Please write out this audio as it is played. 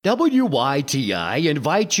WYTI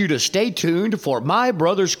invites you to stay tuned for My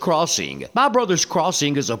Brother's Crossing. My Brother's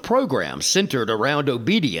Crossing is a program centered around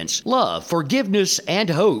obedience, love, forgiveness, and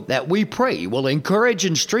hope that we pray will encourage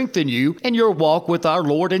and strengthen you in your walk with our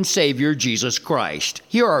Lord and Savior, Jesus Christ.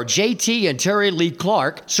 Here are JT and Terry Lee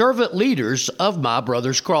Clark, servant leaders of My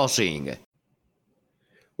Brother's Crossing.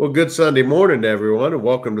 Well, good Sunday morning to everyone, and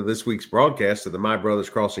welcome to this week's broadcast of the My Brother's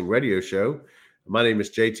Crossing radio show. My name is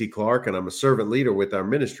JT Clark, and I'm a servant leader with our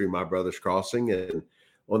ministry, My Brother's Crossing. And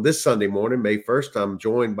on this Sunday morning, May 1st, I'm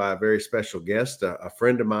joined by a very special guest, a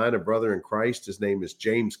friend of mine, a brother in Christ. His name is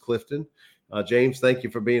James Clifton. James, thank you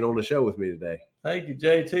for being on the show with me today. Thank you,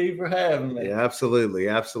 JT, for having me. Yeah,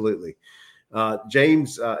 absolutely.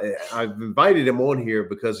 James, I've invited him on here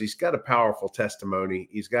because he's got a powerful testimony.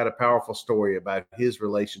 He's got a powerful story about his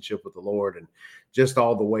relationship with the Lord and just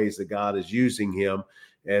all the ways that God is using him.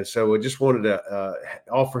 And so I just wanted to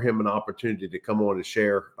offer him an opportunity to come on and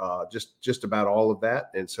share just about all of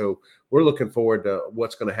that. And so we're looking forward to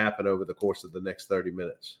what's going to happen over the course of the next 30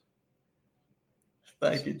 minutes.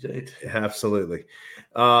 Thank you, JT. Absolutely.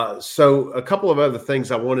 So a couple of other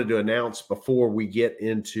things I wanted to announce before we get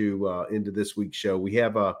into this week's show. We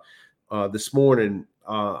have this morning,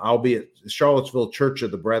 I'll be at Charlottesville Church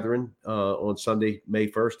of the Brethren on Sunday, May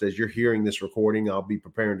 1st. As you're hearing this recording, I'll be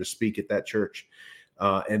preparing to speak at that church.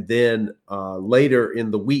 And then later in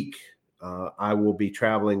the week, I will be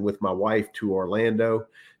traveling with my wife to Orlando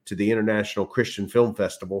to the International Christian Film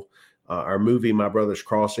Festival. Our movie, My Brother's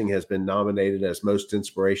Crossing, has been nominated as Most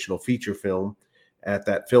Inspirational Feature Film at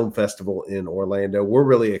that film festival in Orlando. We're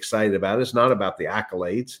really excited about it. It's not about the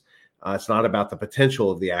accolades. It's not about the potential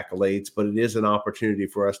of the accolades, but it is an opportunity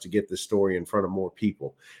for us to get this story in front of more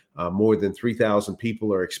people. More than 3,000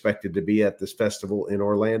 people are expected to be at this festival in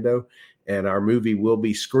Orlando, and our movie will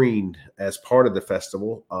be screened as part of the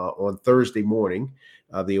festival on Thursday morning.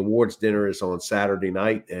 The awards dinner is on Saturday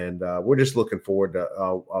night, and we're just looking forward to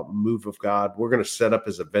a move of God. We're going to set up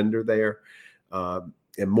as a vendor there.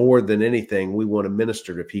 And more than anything, we want to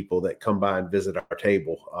minister to people that come by and visit our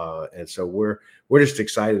table. And so we're just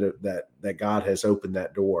excited that God has opened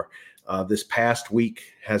that door. This past week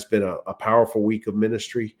has been a powerful week of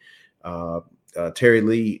ministry. Terry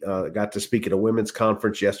Lee got to speak at a women's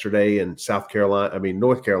conference yesterday in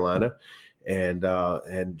North Carolina.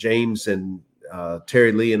 And James and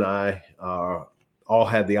Terry Lee and I all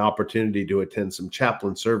had the opportunity to attend some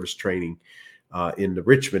chaplain service training in the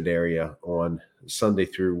Richmond area on Sunday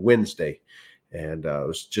through Wednesday. And it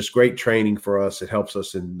was just great training for us. It helps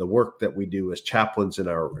us in the work that we do as chaplains in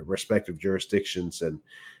our respective jurisdictions and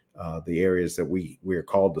the areas that we are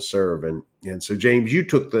called to serve. And so, James, you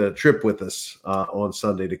took the trip with us on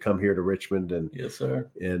Sunday to come here to Richmond. And yes, sir.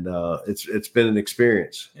 And it's been an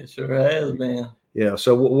experience. It sure has been. Yeah.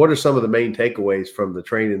 So what are some of the main takeaways from the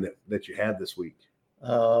training that you had this week?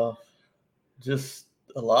 Just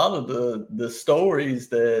a lot of the stories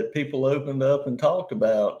that people opened up and talked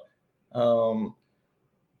about.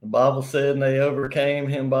 The Bible said, and they overcame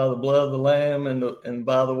him by the blood of the Lamb and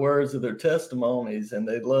by the words of their testimonies, and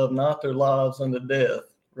they loved not their lives unto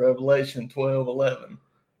death. Revelation 12:11.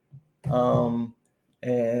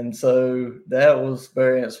 And so that was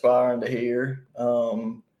very inspiring to hear.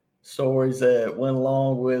 Stories that went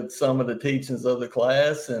along with some of the teachings of the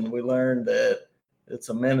class, and we learned that it's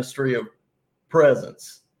a ministry of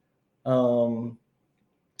presence.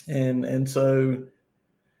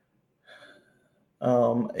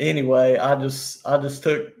 Anyway, I just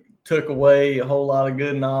took away a whole lot of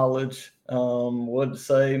good knowledge, what to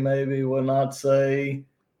say, maybe what not to say,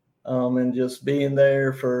 and just being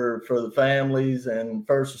there for the families and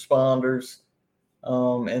first responders,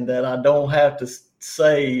 and that I don't have to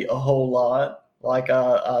say a whole lot like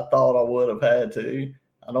I thought I would have had to.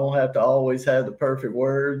 I don't have to always have the perfect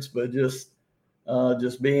words, but just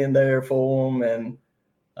being there for them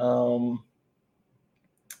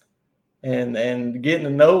and getting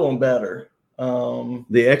to know them better.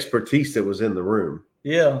 The expertise that was in the room.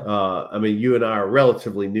 Yeah. You and I are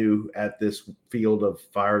relatively new at this field of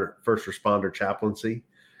first responder chaplaincy,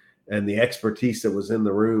 and the expertise that was in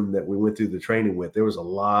the room that we went through the training with, there was a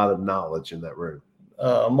lot of knowledge in that room.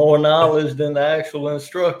 More knowledge than the actual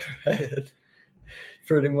instructor had,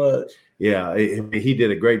 pretty much. Yeah, he did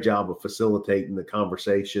a great job of facilitating the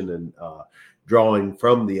conversation and drawing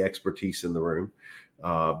from the expertise in the room.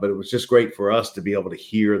 But it was just great for us to be able to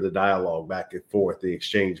hear the dialogue back and forth, the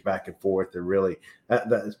exchange back and forth, and really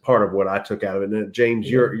that is part of what I took out of it. And James,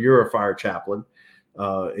 you're a fire chaplain,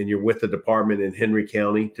 and you're with the department in Henry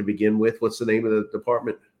County to begin with. What's the name of the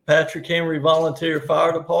department? Patrick Henry Volunteer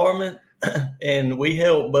Fire Department, and we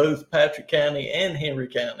help both Patrick County and Henry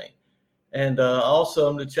County. And also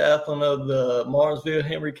I'm the chaplain of the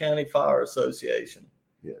Martinsville-Henry County Fire Association.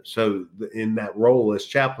 Yeah. So in that role as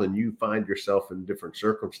chaplain, you find yourself in different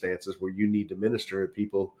circumstances where you need to minister to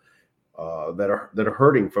people that are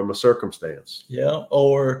hurting from a circumstance. Yeah.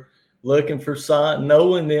 Or looking for signs,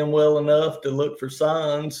 knowing them well enough to look for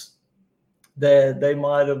signs that they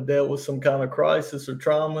might have dealt with some kind of crisis or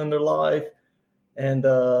trauma in their life, and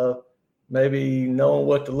maybe knowing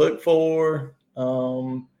what to look for,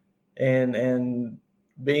 and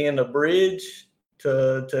being a bridge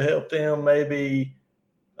to help them maybe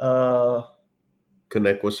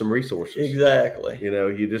connect with some resources. Exactly.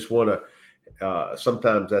 You just want to,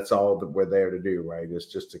 sometimes that's all that we're there to do, right? Is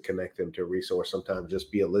just to connect them to a resource. Sometimes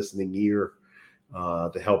just be a listening ear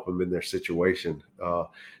to help them in their situation.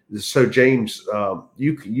 So James,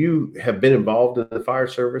 you have been involved in the fire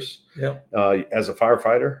service. Yep. As a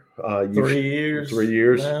firefighter. 3 years. 3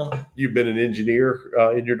 years. Now. You've been an engineer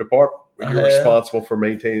in your department. You're responsible for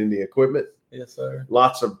maintaining the equipment. Yes, sir.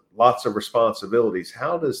 Lots of responsibilities.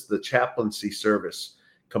 How does the chaplaincy service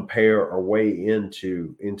compare or weigh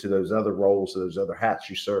into those other roles, those other hats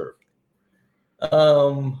you serve?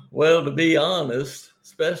 Well, to be honest,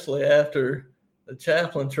 especially after the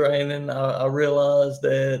chaplain training, I realized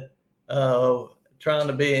that trying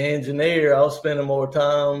to be an engineer, I was spending more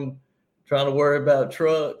time trying to worry about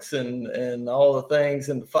trucks and all the things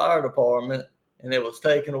in the fire department, and it was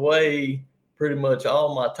taking away pretty much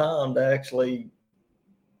all my time to actually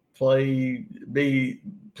play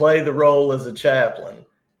the role as a chaplain.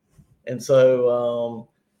 And so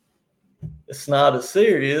it's not as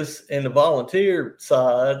serious in the volunteer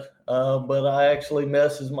side, but I actually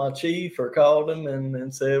messaged my chief or called him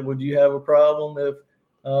and said, would you have a problem if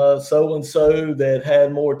so-and-so that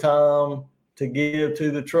had more time to give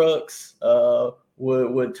to the trucks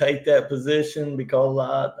would take that position, because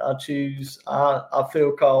I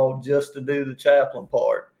feel called just to do the chaplain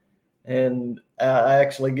part, and I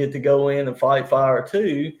actually get to go in and fight fire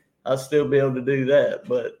too. I'll still be able to do that,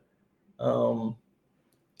 but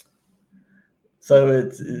so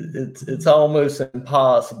it's almost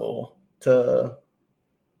impossible to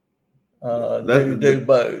do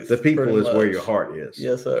both. The people is where your heart is.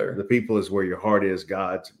 Yes, sir. The people is where your heart is.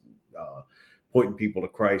 God's pointing people to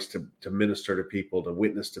Christ, to minister to people, to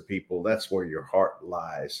witness to people. That's where your heart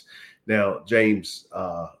lies. Now, James,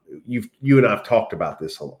 you and I have talked about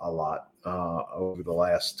this a lot over the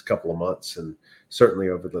last couple of months, and certainly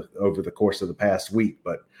over the course of the past week.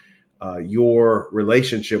 But your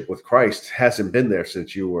relationship with Christ hasn't been there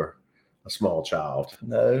since you were a small child.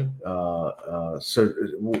 No. So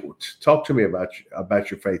talk to me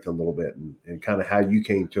about your faith a little bit, and kind of how you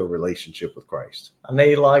came to a relationship with Christ. I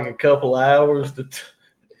need like a couple hours to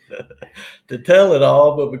tell it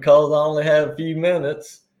all, but because I only have a few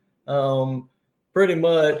minutes, pretty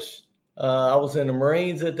much I was in the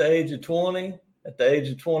Marines at the age of 20. At the age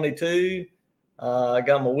of 22, I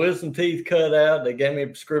got my wisdom teeth cut out. They gave me a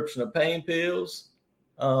prescription of pain pills.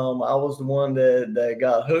 I was the one that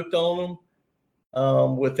got hooked on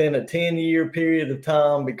them. Within a 10-year period of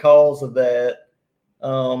time, because of that,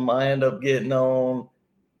 I ended up getting on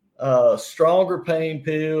stronger pain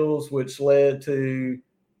pills, which led to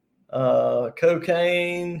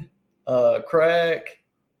cocaine, crack,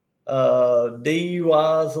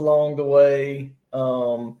 DUIs along the way,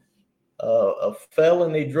 a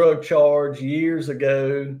felony drug charge years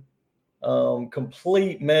ago,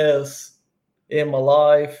 complete mess in my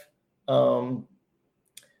life.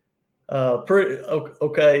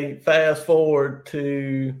 Okay, fast forward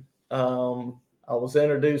to I was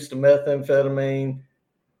introduced to methamphetamine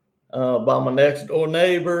by my next door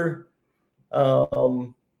neighbor. I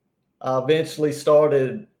eventually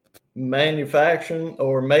started manufacturing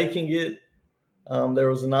or making it. There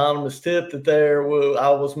was an anonymous tip that I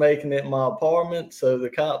was making it in my apartment. So the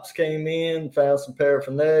cops came in, found some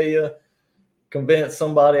paraphernalia, convinced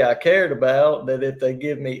somebody I cared about that if they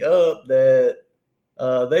give me up, that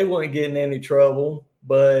they weren't getting any trouble.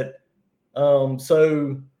 But so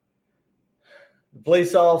the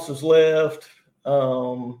police officers left.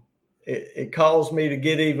 It caused me to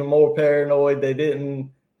get even more paranoid. They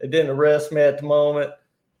didn't arrest me at the moment.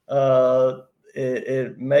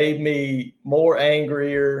 It made me more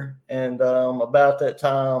angrier, and about that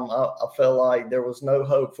time, I felt like there was no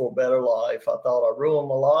hope for a better life. I thought I ruined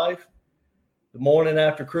my life. The morning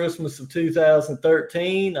after Christmas of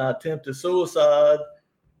 2013, I attempted suicide.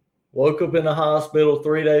 Woke up in the hospital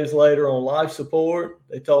 3 days later on life support.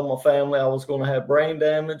 They told my family I was going to have brain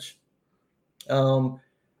damage.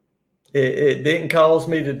 It didn't cause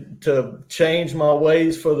me to change my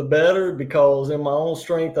ways for the better, because in my own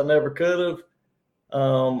strength, I never could have.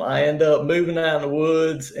 I ended up moving out in the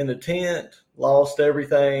woods in a tent, lost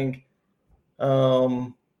everything.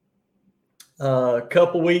 A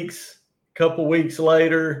couple weeks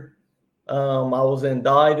later, I was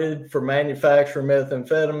indicted for manufacturing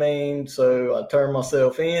methamphetamine, so I turned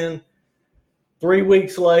myself in. 3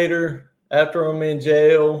 weeks later, after I'm in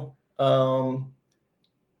jail, I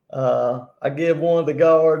give one of the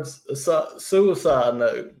guards a suicide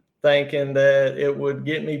note, thinking that it would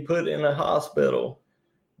get me put in a hospital,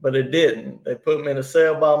 but it didn't. They put me in a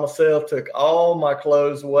cell by myself, took all my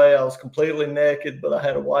clothes away. I was completely naked, but I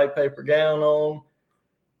had a white paper gown on.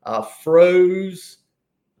 I froze,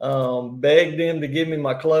 begged them to give me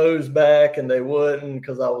my clothes back, and they wouldn't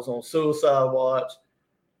because I was on suicide watch.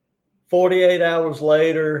 48 hours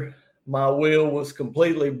later, my will was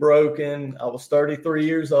completely broken. I was 33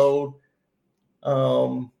 years old.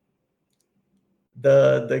 The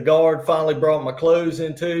guard finally brought my clothes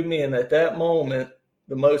into me, and at that moment,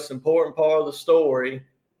 the most important part of the story,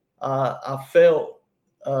 I felt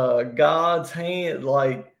God's hand,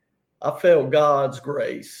 like I felt God's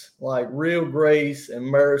grace, like real grace and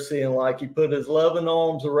mercy, and like He put His loving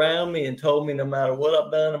arms around me and told me no matter what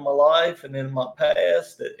I've done in my life and in my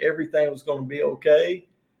past, that everything was going to be okay.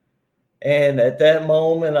 And at that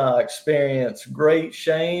moment, I experienced great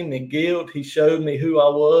shame and guilt. He showed me who I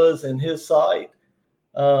was in His sight.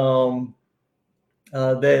 That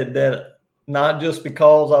not just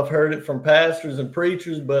because I've heard it from pastors and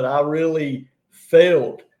preachers, but I really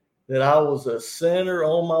felt that I was a sinner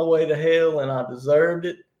on my way to hell and I deserved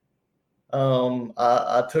it.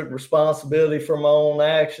 I took responsibility for my own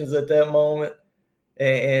actions at that moment.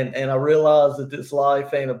 And I realized that this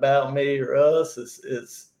life ain't about me or us.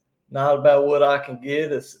 It's not about what I can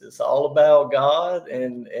get. It's all about God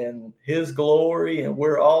and His glory, and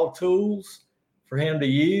we're all tools for Him to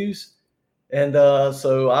use. And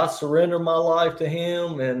so I surrendered my life to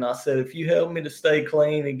Him, and I said, if you help me to stay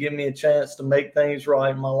clean and give me a chance to make things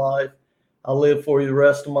right in my life, I'll live for you the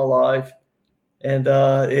rest of my life. And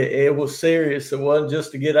it was serious. It wasn't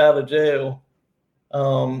just to get out of jail.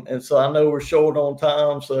 And so I know we're short on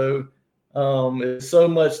time, so it's so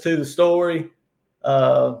much to the story.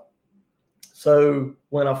 So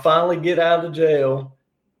when I finally get out of jail,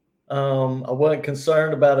 I wasn't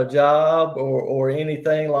concerned about a job or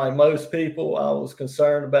anything like most people. I was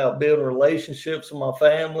concerned about building relationships with my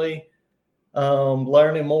family,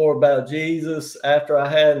 learning more about Jesus. After I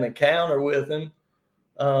had an encounter with Him,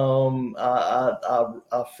 I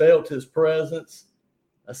felt His presence.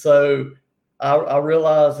 So I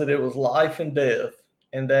realized that it was life and death,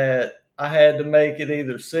 and that I had to make it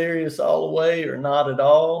either serious all the way or not at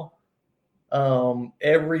all.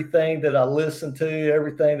 Everything that I listened to,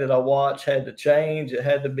 everything that I watched had to change.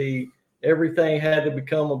 Everything had to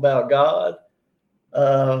become about God.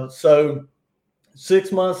 So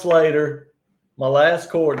 6 months later, my last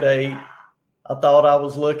court date, I thought I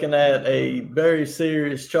was looking at a very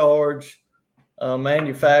serious charge,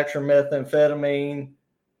 manufacturing methamphetamine.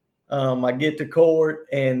 I get to court,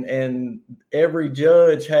 and every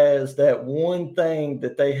judge has that one thing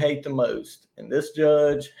that they hate the most. And this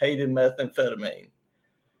judge hated methamphetamine.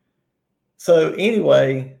 So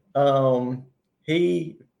anyway,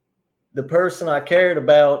 the person I cared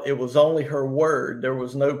about, it was only her word. There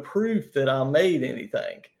was no proof that I made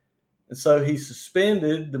anything. And so he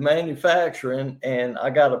suspended the manufacturing, and I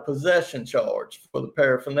got a possession charge for the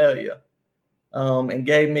paraphernalia, and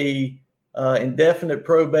gave me indefinite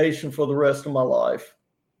probation for the rest of my life.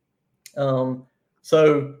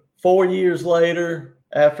 So 4 years later,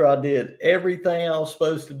 after I did everything I was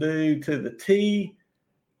supposed to do to the T,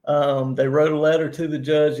 they wrote a letter to the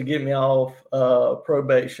judge to get me off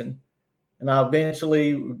probation. And I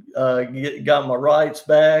eventually got my rights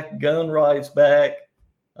back, gun rights back.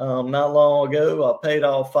 Not long ago, I paid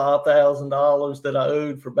off $5,000 that I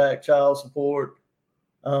owed for back child support.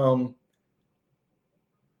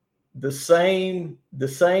 The same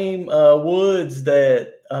woods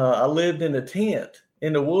that I lived in a tent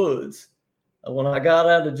in the woods. When I got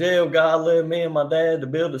out of jail, God led me and my dad to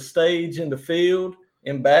build a stage in the field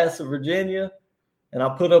in Bassett, Virginia. And I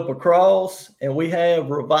put up a cross, and we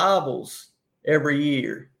have revivals every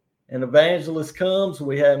year. An evangelist comes,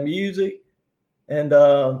 we have music. And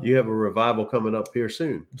you have a revival coming up here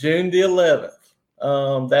soon. June the 11th.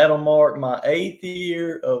 That'll mark my 8th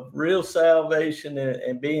year of real salvation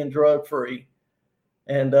and being drug free.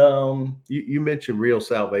 And you mentioned real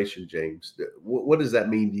salvation, James. What does that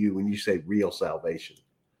mean to you when you say real salvation?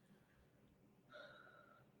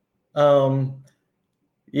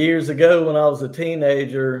 Years ago, when I was a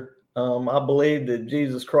teenager, I believed that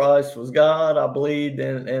Jesus Christ was God. I believed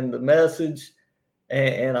in the message,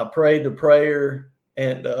 and I prayed the prayer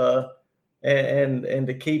and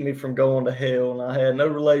to keep me from going to hell. And I had no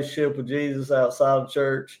relationship with Jesus outside of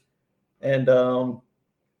church. And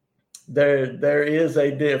there is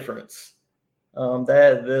a difference.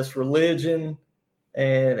 That this religion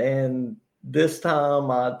and this time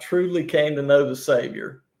I truly came to know the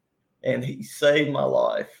Savior, and He saved my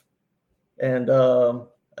life. And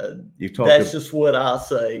that's just what I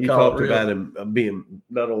say. You talked about Him being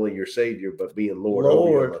not only your Savior, but being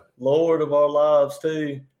Lord of our lives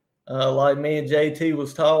too. Like me and JT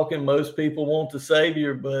was talking, most people want the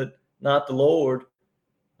Savior, but not the Lord.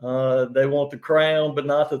 They want the crown, but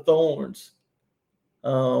not the thorns.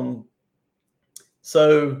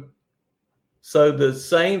 So the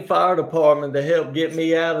same fire department that helped get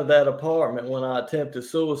me out of that apartment when I attempted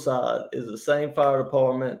suicide is the same fire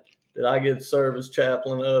department that I get to serve as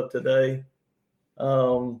chaplain of today.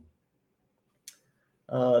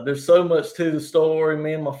 There's so much to the story.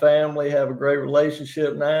 Me and my family have a great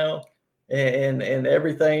relationship now, and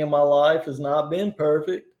everything in my life has not been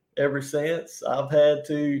perfect ever since. I've had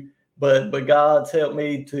to, but God's helped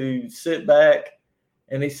me to sit back,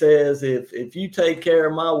 and He says, if you take care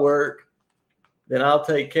of my work, then I'll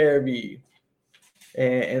take care of you.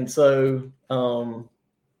 And so,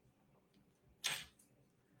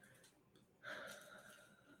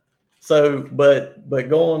 but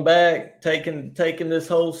going back, taking this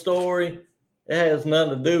whole story, it has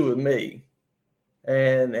nothing to do with me.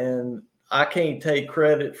 And I can't take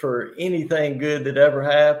credit for anything good that ever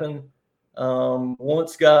happened.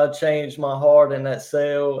 Once God changed my heart in that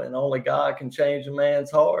cell, and only God can change a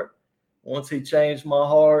man's heart. Once He changed my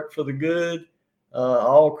heart for the good,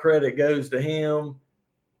 all credit goes to Him.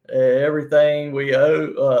 Everything we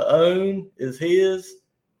own is His.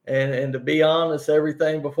 And to be honest,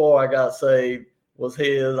 everything before I got saved was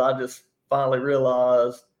His. I just finally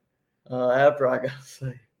realized after I got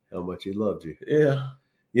saved how much He loved you. Yeah.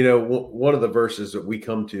 You know, one of the verses that we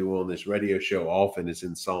come to on this radio show often is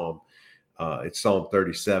in Psalm. It's Psalm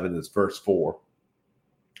 37. It's verse 4.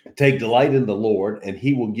 Take delight in the Lord, and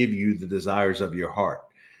He will give you the desires of your heart.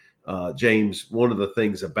 James, one of the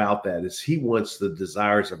things about that is He wants the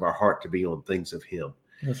desires of our heart to be on things of Him.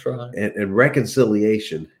 That's right. And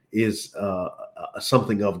reconciliation is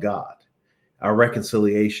something of God. Our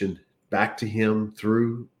reconciliation back to Him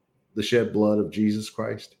through the shed blood of Jesus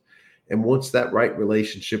Christ. And once that right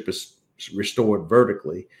relationship is restored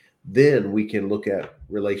vertically, then we can look at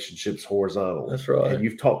relationships horizontally. That's right. And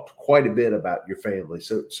you've talked quite a bit about your family.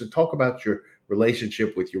 So talk about your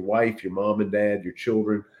relationship with your wife, your mom and dad, your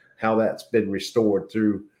children, how that's been restored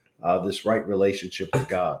through this right relationship with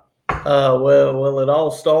God. Well, it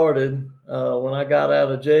all started when I got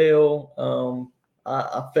out of jail.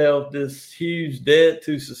 I felt this huge debt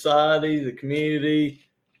to society, the community,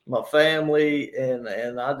 my family,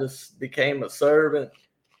 and I just became a servant.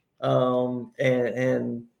 The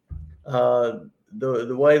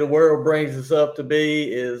way the world brings us up to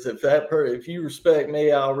be is if you respect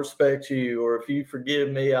me, I'll respect you, or if you forgive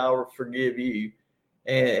me, I'll forgive you.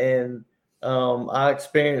 And I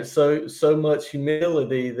experienced so much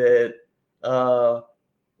humility that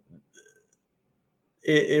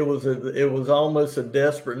it was almost a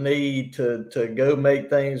desperate need to go make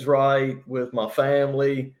things right with my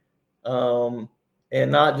family, and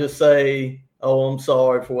not just say, "Oh, I'm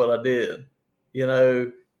sorry for what I did." You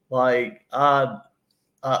know, like I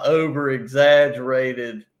over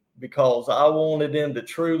exaggerated because I wanted them to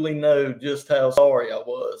truly know just how sorry I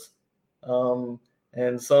was.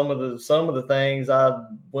 And some of the things I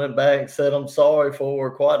went back and said I'm sorry for,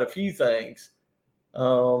 quite a few things.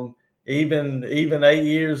 Even 8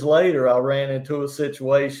 years later, I ran into a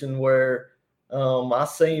situation where I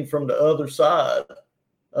seen from the other side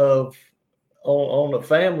of on the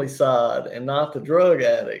family side, and not the drug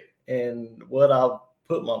addict, and what I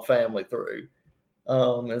put my family through.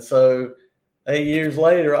 And so 8 years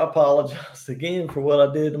later, I apologized again for what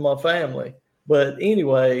I did to my family. But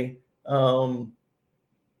anyway,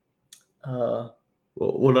 well,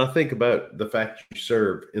 when I think about the fact you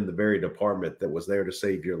served in the very department that was there to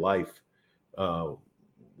save your life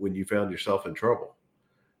when you found yourself in trouble,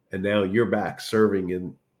 and now you're back serving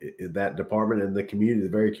in that department and the community, the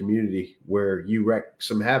very community where you wrecked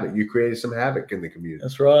some havoc, you created some havoc in the community.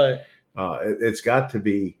 That's right. It's got to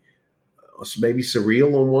be maybe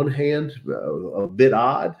surreal on one hand, a bit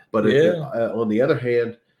odd, but on the other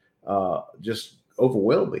hand, just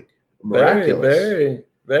overwhelming, miraculous. Very,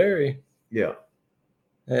 very. Yeah.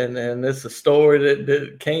 And it's a story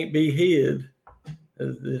that can't be hid.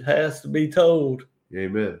 It has to be told.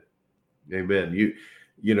 Amen. Amen.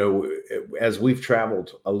 as we've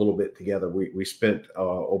traveled a little bit together, we spent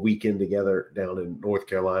a weekend together down in North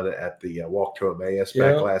Carolina at the Walk to Emmaus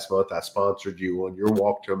back last month. I sponsored you on your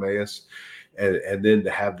Walk to Emmaus, and then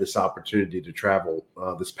to have this opportunity to travel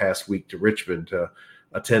this past week to Richmond to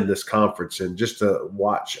attend this conference and just to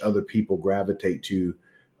watch other people gravitate to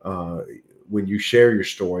when you share your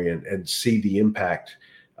story and see the impact.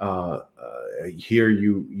 Here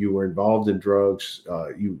you were involved in drugs.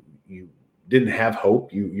 You didn't have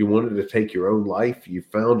hope. You wanted to take your own life. You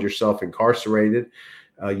found yourself incarcerated.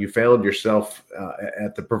 You found yourself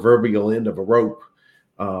at the proverbial end of a rope,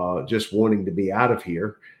 just wanting to be out of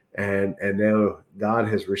here. And now God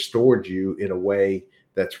has restored you in a way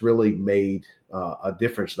that's really made a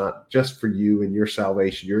difference, not just for you and your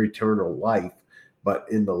salvation, your eternal life, but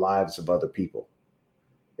in the lives of other people.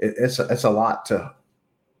 It's a lot to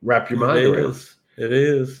wrap your mind around. It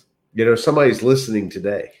is. Somebody's listening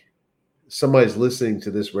today. Somebody's listening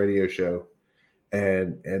to this radio show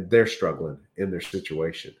and they're struggling in their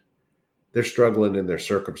situation. They're struggling in their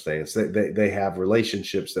circumstance. They have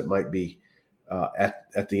relationships that might be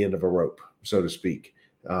at the end of a rope, so to speak.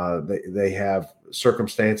 They have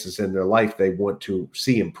circumstances in their life they want to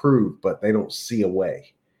see improve, but they don't see a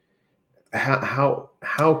way. How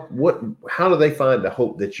do they find the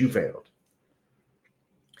hope that you found?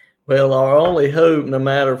 Well, our only hope, no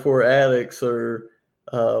matter if we're addicts or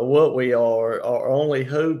what we are, our only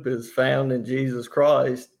hope is found in Jesus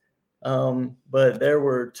Christ. But there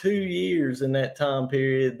were 2 years in that time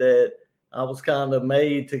period that I was kind of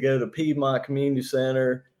made to go to Piedmont Community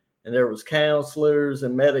Center, and there was counselors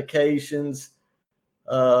and medications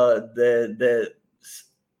that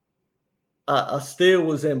I still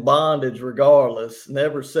was in bondage regardless,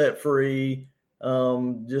 never set free,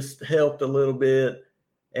 just helped a little bit.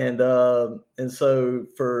 And so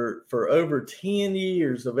for over 10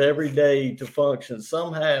 years of every day to function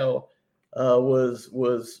somehow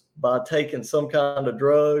was by taking some kind of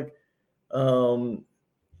drug.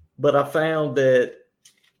 But I found that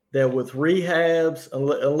with rehabs,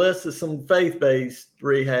 unless it's some faith-based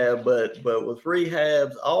rehab, but with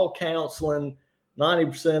rehabs, all counseling,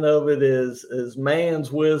 90% of it is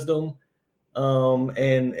man's wisdom.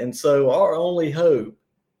 And so our only hope,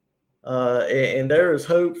 and there is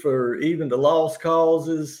hope for even the lost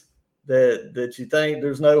causes that you think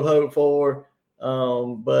there's no hope for,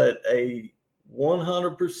 but a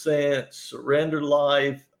 100% surrendered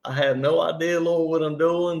life. I have no idea, Lord, what I'm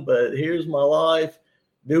doing, but here's my life.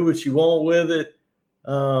 Do what you want with it.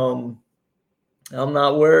 I'm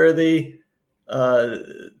not worthy.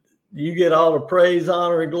 You get all the praise,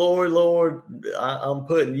 honor, and glory, Lord. I'm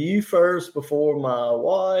putting you first before my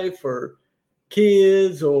wife or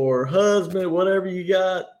kids or husband, whatever you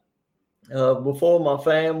got, before my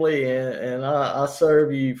family, and I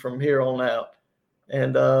serve you from here on out.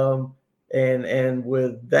 And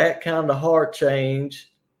with that kind of heart change,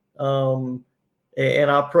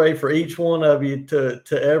 and I pray for each one of you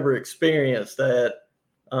to ever experience that.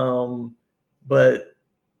 But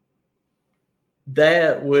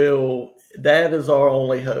that is our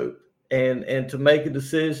only hope. And to make a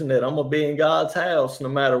decision that I'm going to be in God's house no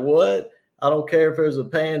matter what. I don't care if there's a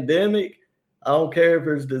pandemic. I don't care if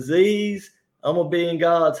there's disease. I'm going to be in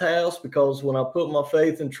God's house, because when I put my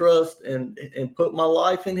faith and trust and put my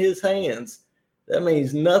life in his hands, that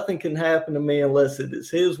means nothing can happen to me unless it is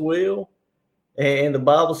his will. And the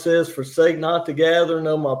Bible says, forsake not to gather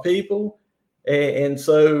of my people. And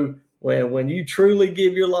so when you truly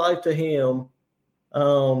give your life to him,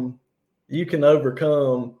 you can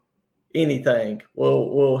overcome anything.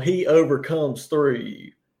 Well, he overcomes through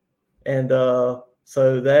you. And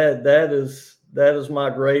so that is my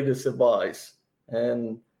greatest advice.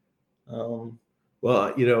 And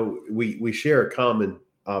well, we share a common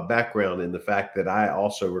background in the fact that I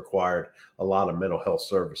also required a lot of mental health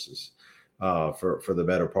services for the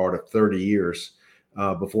better part of 30 years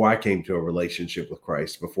before I came to a relationship with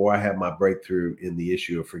Christ, before I had my breakthrough in the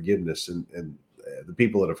issue of forgiveness. And the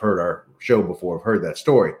people that have heard our show before have heard that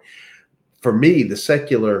story. For me, the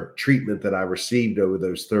secular treatment that I received over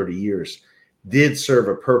those 30 years did serve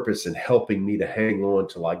a purpose in helping me to hang on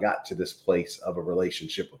till I got to this place of a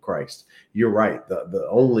relationship with Christ. You're right. The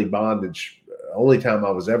only bondage, only time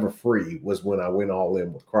I was ever free was when I went all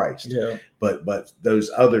in with Christ. Yeah. But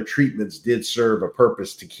those other treatments did serve a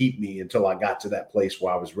purpose to keep me until I got to that place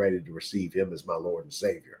where I was ready to receive him as my Lord and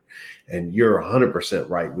Savior. And you're 100%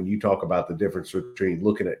 right when you talk about the difference between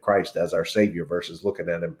looking at Christ as our Savior versus looking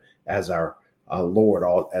at him as our Lord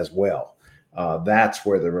as well. That's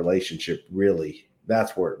where the relationship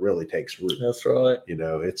that's where it really takes root. That's right.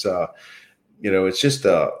 It's just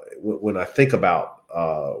when I think about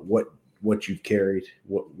what you've carried,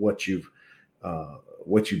 what you've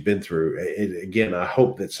been through. And again, I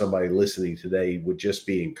hope that somebody listening today would just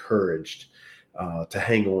be encouraged to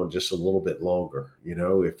hang on just a little bit longer.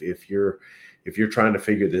 If you're trying to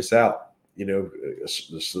figure this out,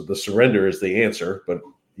 the surrender is the answer, but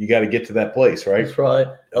you got to get to that place, right? That's right.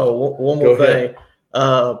 One more thing.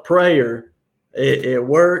 Prayer. It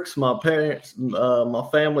works. My parents, my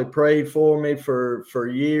family prayed for me for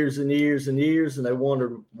years and years and years, and they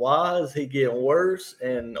wondered, why is he getting worse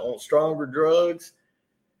and on stronger drugs?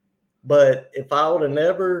 But if I would have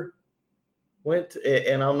never went to,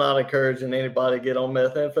 and I'm not encouraging anybody to get on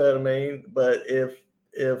methamphetamine, but if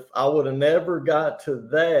I would have never got to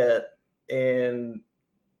that, and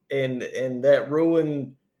that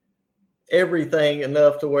ruined everything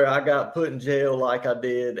enough to where I got put in jail like I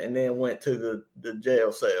did, and then went to the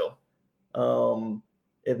jail cell.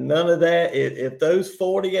 If none of that, if those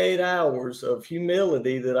 48 hours of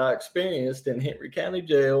humility that I experienced in Henry County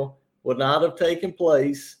Jail would not have taken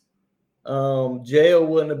place, jail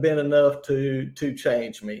wouldn't have been enough to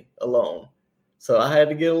change me alone. So I had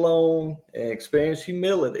to get alone and experience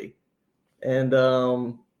humility. And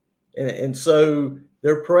so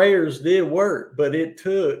their prayers did work, but it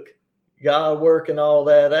took God working all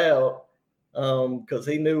that out, because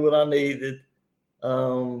he knew what I needed.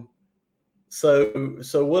 So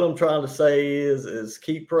what I'm trying to say is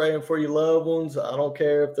keep praying for your loved ones. I don't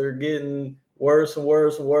care if they're getting worse and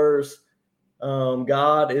worse and worse.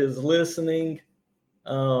 God is listening.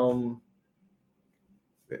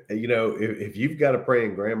 If you've got a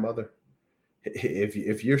praying grandmother,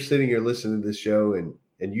 if you're sitting here listening to this show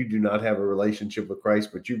and you do not have a relationship with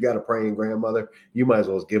Christ, but you've got a praying grandmother, you might as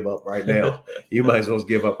well give up right now. You might as well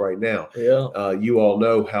give up right now. Yeah. You all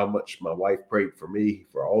know how much my wife prayed for me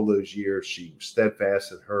for all those years. She was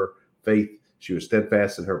steadfast in her faith. She was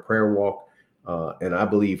steadfast in her prayer walk. And I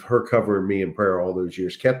believe her covering me in prayer all those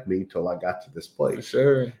years kept me till I got to this place. For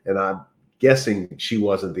sure. And I'm guessing she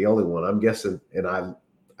wasn't the only one. I'm guessing, and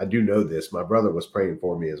I do know this, my brother was praying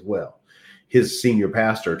for me as well. His senior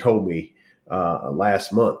pastor told me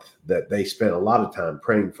last month that they spent a lot of time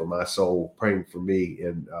praying for my soul, praying for me,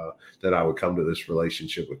 and that I would come to this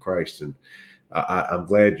relationship with Christ. And I'm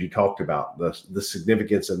glad you talked about the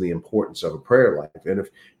significance and the importance of a prayer life. And if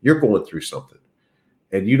you're going through something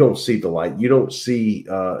and you don't see the light, you don't see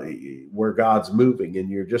where God's moving, and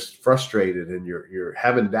you're just frustrated and you're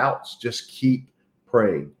having doubts, just keep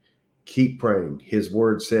praying. Keep praying. His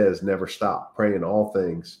word says, never stop. Pray in all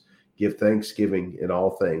things. Give thanksgiving in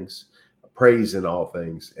all things. Praise in all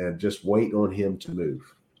things, and just wait on him to move.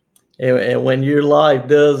 And when your life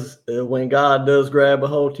when God does grab a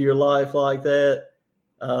hold to your life like that,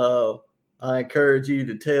 I encourage you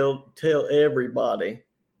to tell everybody,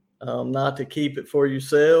 not to keep it for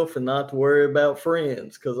yourself and not to worry about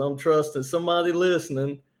friends, because I'm trusting somebody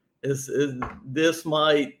listening. This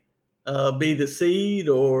might be the seed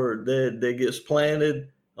or that gets planted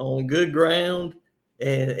on good ground,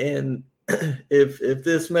 and if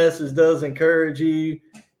this message does encourage you,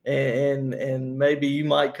 and maybe you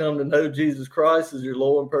might come to know Jesus Christ as your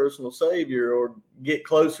Lord and personal Savior, or get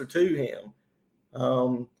closer to him.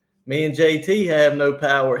 Me and JT have no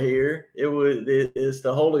power here. It's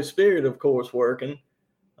the Holy Spirit, of course, working.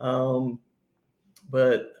 But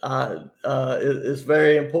it's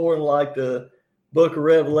very important, like the book of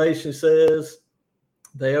Revelation says,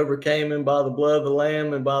 they overcame him by the blood of the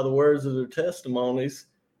Lamb and by the words of their testimonies.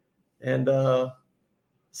 And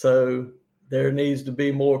so there needs to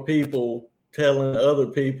be more people telling other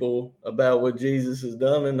people about what Jesus has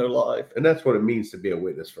done in their life. And that's what it means to be a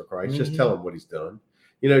witness for Christ. Mm-hmm. Just tell them what he's done.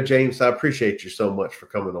 James, I appreciate you so much for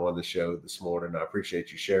coming on the show this morning. I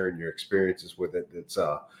appreciate you sharing your experiences with it. It's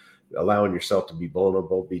allowing yourself to be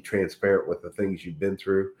vulnerable, be transparent with the things you've been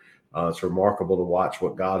through. It's remarkable to watch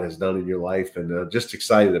what God has done in your life, and just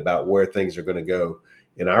excited about where things are going to go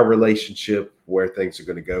in our relationship, where things are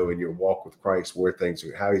going to go in your walk with Christ,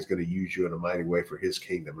 how he's going to use you in a mighty way for his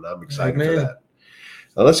kingdom. And I'm excited for that.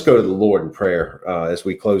 Now let's go to the Lord in prayer as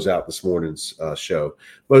we close out this morning's show.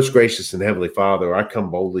 Most gracious and heavenly Father, I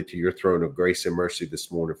come boldly to your throne of grace and mercy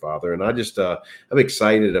this morning, Father. And I just, I'm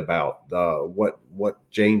excited about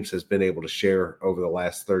what James has been able to share over the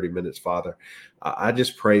last 30 minutes, Father. I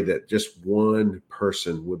just pray that just one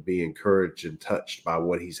person would be encouraged and touched by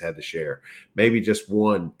what he's had to share. Maybe just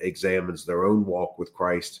one examines their own walk with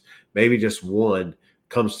Christ. Maybe just one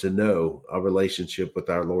comes to know a relationship with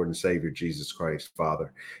our Lord and Savior, Jesus Christ,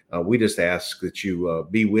 Father. We just ask that you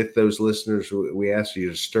be with those listeners. We ask you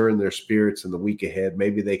to stir in their spirits in the week ahead.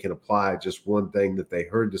 Maybe they can apply just one thing that they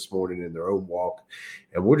heard this morning in their own walk.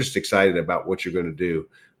 And we're just excited about what you're going to do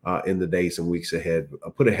in the days and weeks ahead.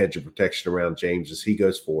 Put a hedge of protection around James as he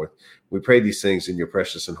goes forth. We pray these things in your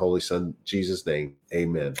precious and holy Son, Jesus' name.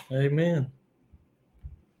 Amen. Amen.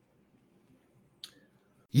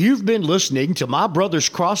 You've been listening to My Brother's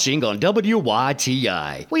Crossing on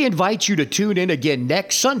WYTI. We invite you to tune in again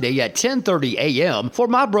next Sunday at 10:30 a.m. for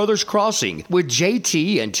My Brother's Crossing with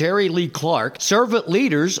JT and Terry Lee Clark, servant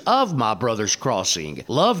leaders of My Brother's Crossing.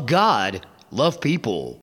 Love God, love people.